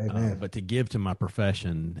 But to give to my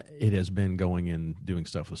profession, it has been going and doing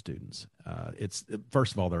stuff with students. It's,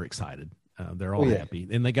 first of all, they're excited. They're all happy,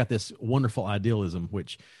 and they got this wonderful idealism,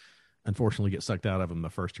 which unfortunately gets sucked out of them the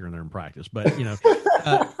first year they're in practice. But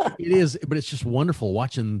it is. But it's just wonderful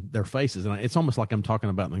watching their faces, and it's almost like I'm talking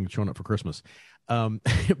about them showing up for Christmas.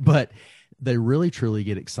 But they really truly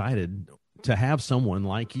get excited to have someone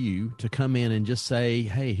like you to come in and just say,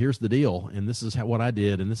 hey, here's the deal. And this is what I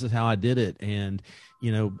did. And this is how I did it. And,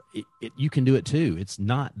 you can do it too. It's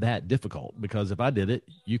not that difficult, because if I did it,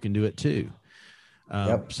 you can do it too.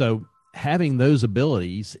 So having those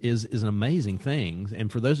abilities is an amazing thing.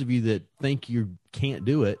 And for those of you that think you can't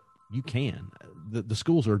do it, you can. The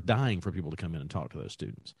schools are dying for people to come in and talk to those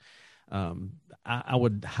students. I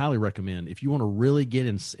would highly recommend, if you want to really get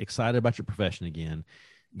excited about your profession again,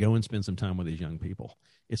 go and spend some time with these young people.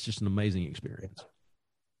 It's just an amazing experience.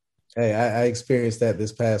 Hey, I experienced that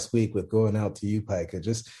this past week with going out to UPike and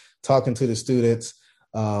just talking to the students.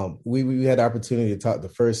 We had the opportunity to talk the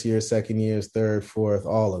first year, second years, third, fourth,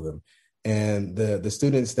 all of them. And the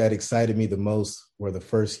students that excited me the most were the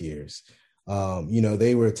first years.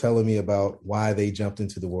 They were telling me about why they jumped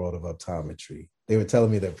into the world of optometry. They were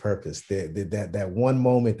telling me their purpose. That one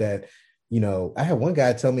moment that, I had one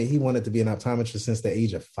guy tell me he wanted to be an optometrist since the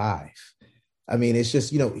age of 5. I mean, it's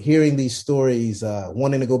just, hearing these stories,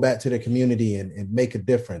 wanting to go back to their community and make a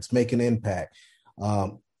difference, make an impact.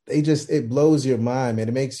 It blows your mind, man.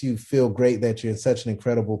 It makes you feel great that you're in such an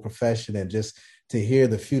incredible profession, and just to hear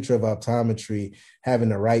the future of optometry, having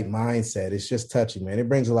the right mindset, it's just touching, man. It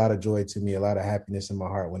brings a lot of joy to me, a lot of happiness in my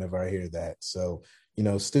heart whenever I hear that. So,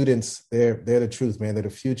 students, they're the truth, man. They're the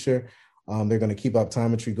future. They're going to keep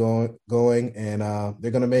optometry going, and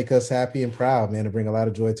they're going to make us happy and proud, man, and bring a lot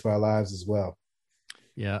of joy to our lives as well.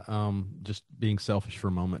 Yeah. Just being selfish for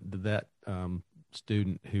a moment, did that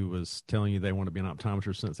student who was telling you they want to be an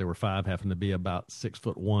optometrist since they were 5 happen to be about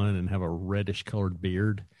 6'1" and have a reddish colored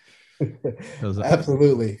beard?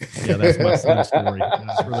 Absolutely. Yeah, that's my son's story.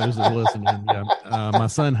 For those that are listening, yeah, my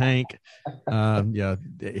son Hank,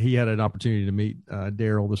 he had an opportunity to meet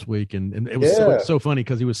Daryl this week, and it was so funny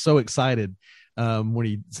because he was so excited when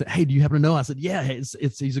he said, "Hey, do you happen to know?" I said, "Yeah, he's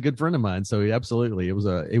a good friend of mine." So it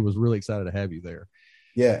was really excited to have you there.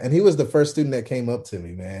 Yeah, and he was the first student that came up to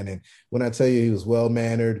me, man. And when I tell you, he was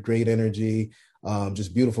well-mannered, great energy,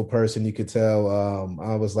 just beautiful person. You could tell.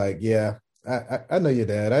 I was like, yeah, I know your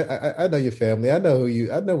dad. I know your family. I know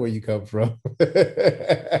where you come from. He's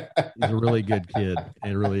a really good kid.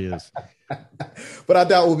 It really is. But I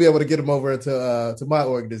doubt we'll be able to get him over to my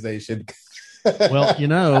organization. Well,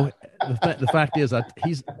 the fact is,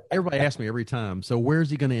 everybody asks me every time, so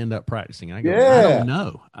where's he going to end up practicing? I go, I don't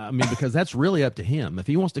know. I mean, because that's really up to him. If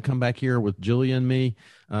he wants to come back here with Julia and me,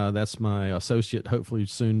 that's my associate, hopefully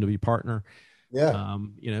soon to be partner. Yeah.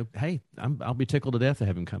 Hey, I'll be tickled to death to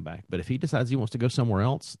have him come back. But if he decides he wants to go somewhere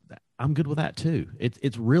else, I'm good with that too.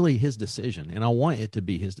 It's really his decision, and I want it to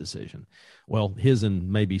be his decision. Well, his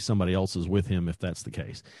and maybe somebody else's with him if that's the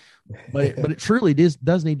case. But it truly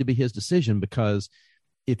does need to be his decision, because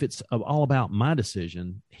if it's all about my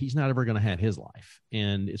decision, he's not ever going to have his life.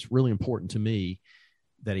 And it's really important to me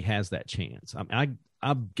that he has that chance.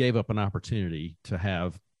 I gave up an opportunity to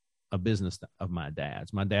have a business of my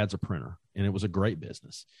dad's. My dad's a printer, and it was a great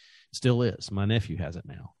business. It still is. My nephew has it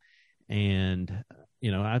now. And,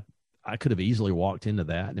 I could have easily walked into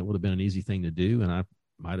that, and it would have been an easy thing to do. And I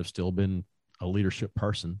might have still been a leadership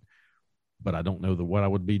person, but I don't know what I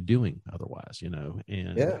would be doing otherwise, and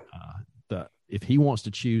if he wants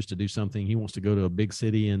to choose to do something, he wants to go to a big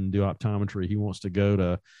city and do optometry. He wants to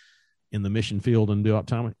go in the mission field and do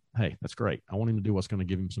optometry. Hey, that's great. I want him to do what's going to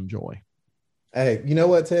give him some joy. Hey, you know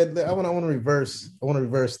what, Ted? I want to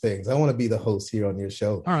reverse things. I want to be the host here on your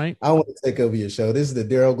show. All right. I want to take over your show. This is the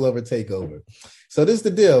Daryl Glover takeover. So this is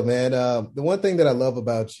the deal, man. The one thing that I love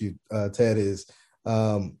about you, Ted, is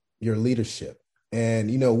your leadership. And,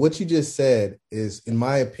 what you just said is, in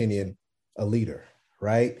my opinion, a leader,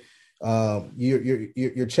 right?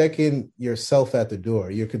 You're checking yourself at the door.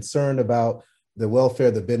 You're concerned about the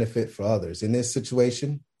welfare, the benefit for others. In this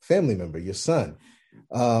situation, family member, your son.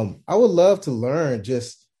 I would love to learn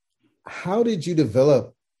just how did you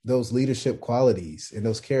develop those leadership qualities and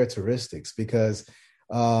those characteristics? Because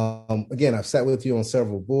again, I've sat with you on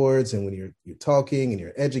several boards, and when you're talking and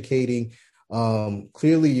you're educating,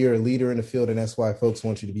 clearly you're a leader in the field, and that's why folks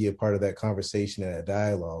want you to be a part of that conversation and that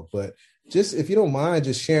dialogue. But just, if you don't mind,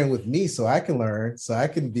 just sharing with me so I can learn, so I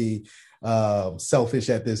can be selfish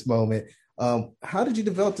at this moment. How did you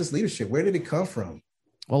develop this leadership? Where did it come from?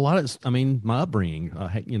 Well, my upbringing, I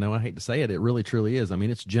hate to say it, it really truly is. I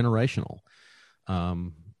mean, it's generational.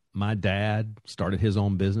 My dad started his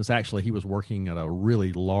own business. Actually, he was working at a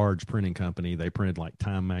really large printing company. They printed like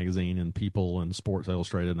Time Magazine and People and Sports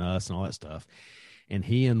Illustrated and Us and all that stuff. And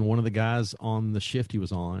he and one of the guys on the shift he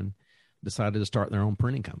was on decided to start their own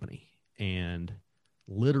printing company. And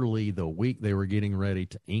literally the week they were getting ready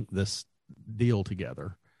to ink this deal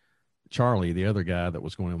together, Charlie, the other guy that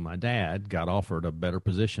was going with my dad, got offered a better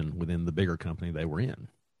position within the bigger company they were in.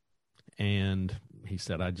 And he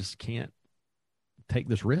said, I just can't take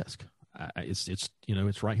this risk. It's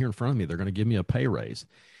right here in front of me. They're going to give me a pay raise.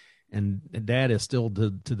 And Dad is still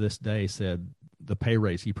to this day said the pay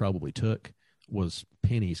raise he probably took was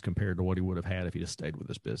pennies compared to what he would have had if he just stayed with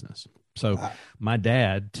this business. So my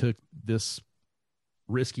dad took this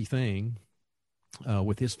risky thing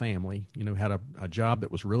with his family, had a job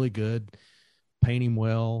that was really good, paying him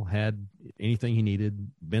well, had anything he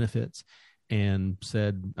needed, benefits, and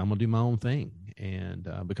said, I'm going to do my own thing. And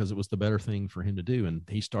because it was the better thing for him to do. And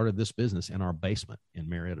he started this business in our basement in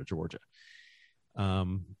Marietta, Georgia.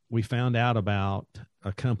 We found out about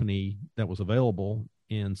a company that was available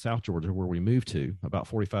in South Georgia, where we moved to, about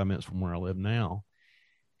 45 minutes from where I live now.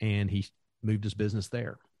 And he moved his business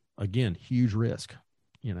there. Again, huge risk,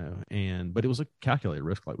 but it was a calculated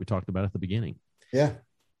risk, like we talked about at the beginning. Yeah.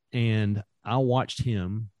 And I watched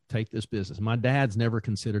him take this business. My dad's never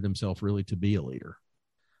considered himself really to be a leader,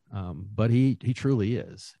 but he truly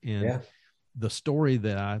is. And the story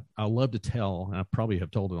that I love to tell, and I probably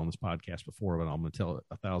have told it on this podcast before, but I'm going to tell it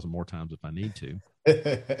 1,000 more times if I need to.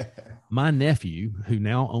 My nephew, who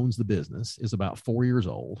now owns the business, is about 4 years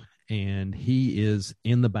old, and he is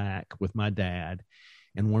in the back with my dad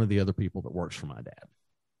and one of the other people that works for my dad.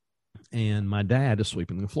 And my dad is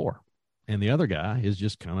sweeping the floor, and the other guy is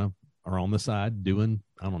just kind of are on the side doing,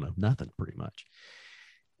 nothing pretty much.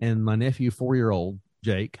 And my nephew, 4-year-old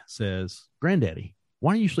Jake, says, "Granddaddy,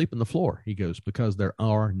 why are you sweeping the floor?" He goes, "Because there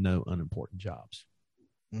are no unimportant jobs."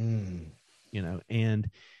 And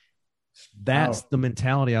that's the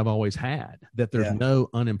mentality I've always had, that there's no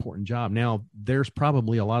unimportant job. Now, there's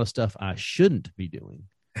probably a lot of stuff I shouldn't be doing,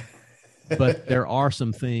 but there are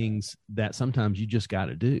some things that sometimes you just got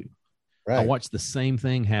to do. Right. I watched the same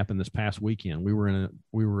thing happen this past weekend. We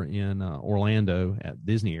were in Orlando at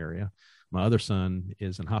Disney area. My other son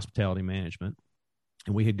is in hospitality management,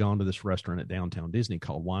 and we had gone to this restaurant at downtown Disney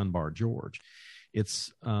called Wine Bar George.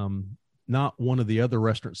 It's not one of the other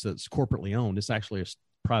restaurants that's corporately owned. It's actually a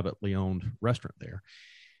privately owned restaurant there.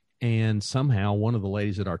 And somehow one of the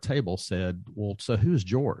ladies at our table said, "Well, so who's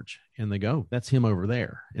George?" And they go, "That's him over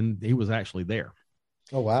there." And he was actually there.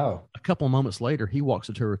 Oh, wow. A couple of moments later, he walks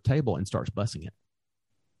up to her table and starts bussing it.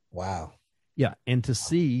 Wow. Yeah. And to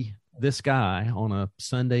see this guy on a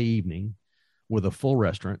Sunday evening with a full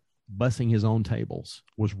restaurant bussing his own tables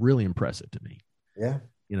was really impressive to me. Yeah.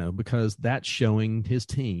 Because that's showing his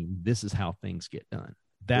team, this is how things get done.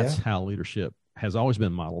 That's how leadership has always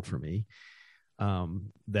been modeled for me.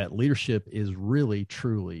 That leadership is really,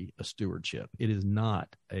 truly a stewardship. It is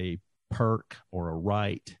not a perk or a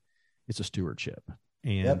right. It's a stewardship.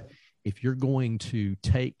 And if you're going to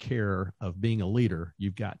take care of being a leader,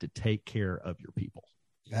 you've got to take care of your people.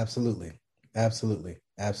 Absolutely. Absolutely.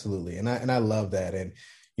 Absolutely. And I love that. And,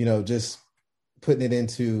 just putting it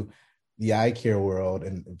into the eye care world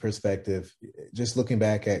and perspective, just looking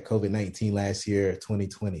back at COVID-19 last year,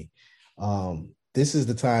 2020, this is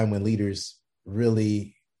the time when leaders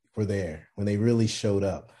really were there, when they really showed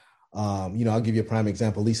up. I'll give you a prime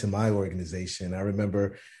example, at least in my organization. I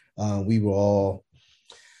remember we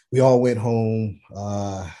all went home.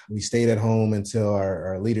 We stayed at home until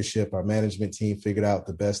our leadership, our management team figured out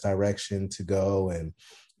the best direction to go. And,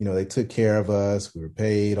 they took care of us. We were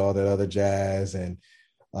paid, all that other jazz. And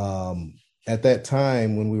at that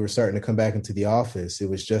time, when we were starting to come back into the office, it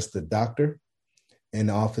was just the doctor and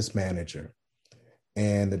the office manager.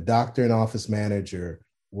 And the doctor and office manager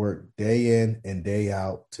worked day in and day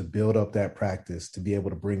out to build up that practice to be able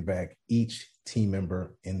to bring back each team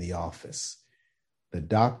member in the office. The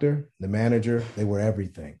doctor, the manager, they were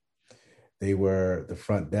everything. They were the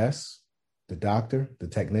front desk, the doctor, the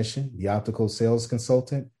technician, the optical sales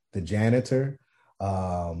consultant, the janitor,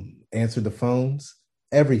 answered the phones,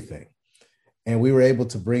 everything. And we were able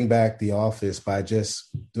to bring back the office by just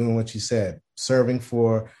doing what you said, serving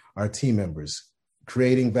for our team members,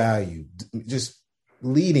 creating value, just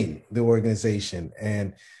leading the organization.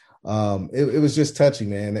 And it was just touching,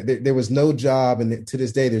 man. There was no job, and to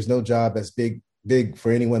this day, there's no job that's big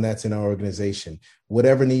for anyone that's in our organization.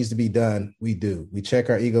 Whatever needs to be done, we do. We check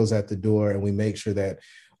our egos at the door, and we make sure that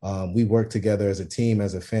we work together as a team,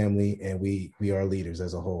 as a family, and we are leaders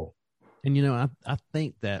as a whole. And, I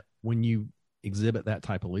think that when you exhibit that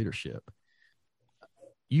type of leadership,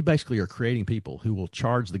 you basically are creating people who will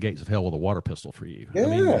charge the gates of hell with a water pistol for you. Yeah. I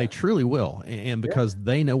mean, they truly will. And because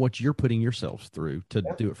they know what you're putting yourselves through to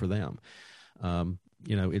do it for them.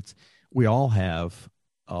 We all have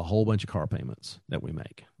a whole bunch of car payments that we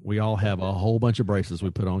make. We all have a whole bunch of braces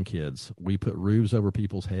we put on kids. We put roofs over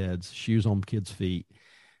people's heads, shoes on kids' feet,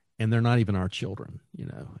 and they're not even our children,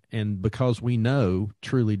 And because we know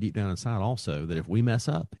truly deep down inside also that if we mess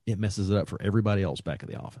up, it messes it up for everybody else back at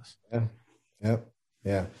the office. Yeah. Yep.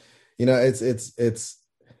 Yeah. It's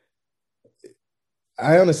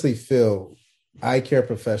I honestly feel eye care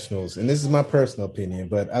professionals, and this is my personal opinion,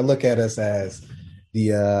 but I look at us as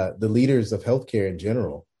the leaders of healthcare in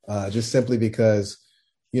general, just simply because,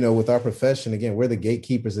 with our profession, again, we're the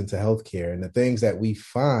gatekeepers into healthcare, and the things that we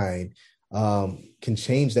find can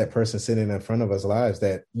change that person sitting in front of us lives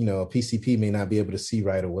that, a PCP may not be able to see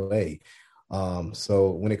right away.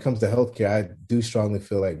 So when it comes to healthcare, I do strongly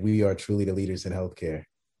feel like we are truly the leaders in healthcare.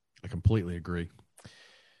 I completely agree.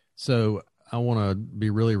 So I want to be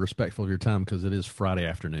really respectful of your time because it is Friday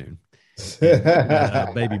afternoon,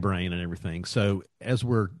 and, baby brain and everything. So as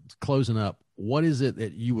we're closing up, what is it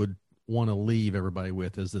that you would want to leave everybody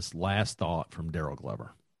with as this last thought from Daryl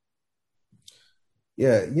Glover?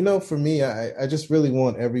 Yeah, for me, I just really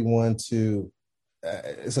want everyone to,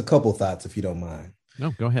 it's a couple thoughts, if you don't mind.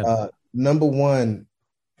 No, go ahead. Number one,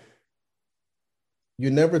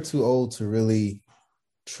 you're never too old to really,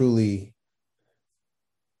 truly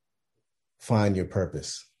find your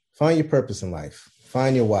purpose. Find your purpose in life.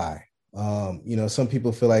 Find your why. Some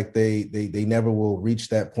people feel like they never will reach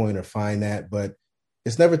that point or find that, but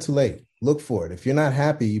it's never too late. Look for it. If you're not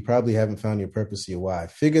happy, you probably haven't found your purpose or your why.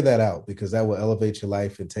 Figure that out, because that will elevate your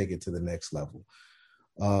life and take it to the next level.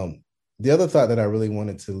 The other thought that I really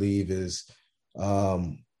wanted to leave is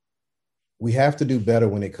we have to do better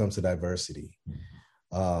when it comes to diversity,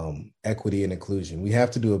 equity, and inclusion. We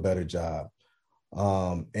have to do a better job.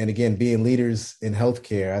 And again, being leaders in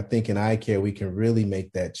healthcare, I think in eye care, we can really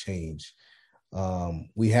make that change.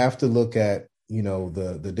 We have to look at,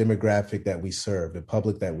 the demographic that we serve, the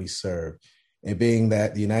public that we serve, and being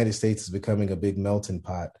that the United States is becoming a big melting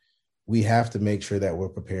pot, we have to make sure that we're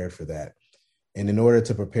prepared for that. And in order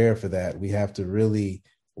to prepare for that, we have to really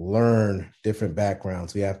learn different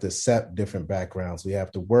backgrounds. We have to accept different backgrounds. We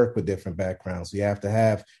have to work with different backgrounds. We have to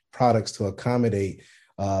have products to accommodate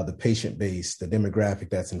the patient base, the demographic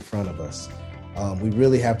that's in front of us. We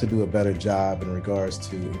really have to do a better job in regards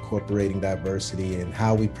to incorporating diversity and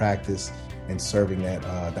how we practice and serving that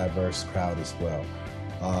diverse crowd as well.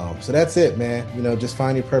 So that's it, man. Just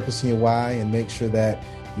find your purpose and your why, and make sure that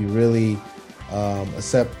you really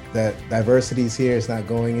accept that diversity is here. It's not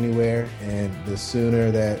going anywhere. And the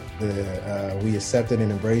sooner that we accept it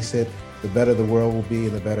and embrace it, the better the world will be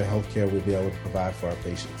and the better healthcare we'll be able to provide for our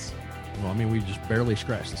patients. Well, we just barely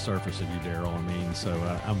scratched the surface of you, Daryl. So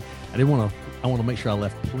I want to make sure I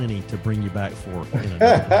left plenty to bring you back for.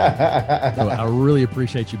 So I really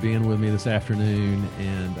appreciate you being with me this afternoon,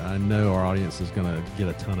 and I know our audience is going to get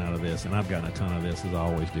a ton out of this, and I've gotten a ton of this, as I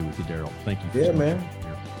always do with you, Daryl. Thank you. Yeah, man.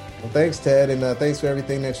 Well, thanks, Ted, and thanks for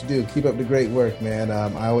everything that you do. Keep up the great work, man.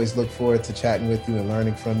 I always look forward to chatting with you and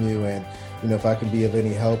learning from you, and if I can be of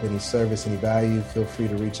any help, any service, any value, feel free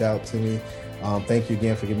to reach out to me. Thank you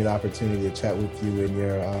again for giving me the opportunity to chat with you and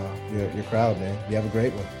your crowd, man. You have a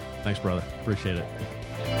great one. Thanks, brother. Appreciate it.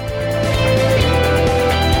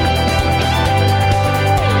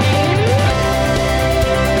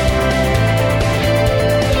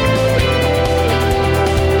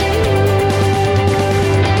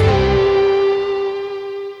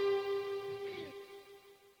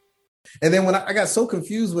 And then when I got so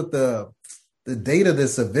confused with the date of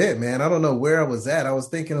this event, man, I don't know where I was at. I was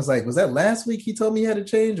thinking, was that last week he told me he had to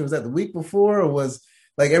change, or was that the week before, or was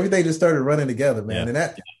like everything just started running together, man? Yeah.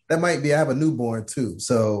 And that might be, I have a newborn too.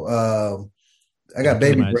 So I got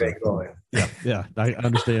baby brain going. Yeah. I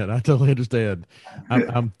understand. I totally understand.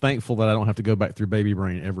 I'm thankful that I don't have to go back through baby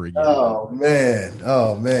brain ever again. Oh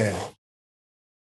man.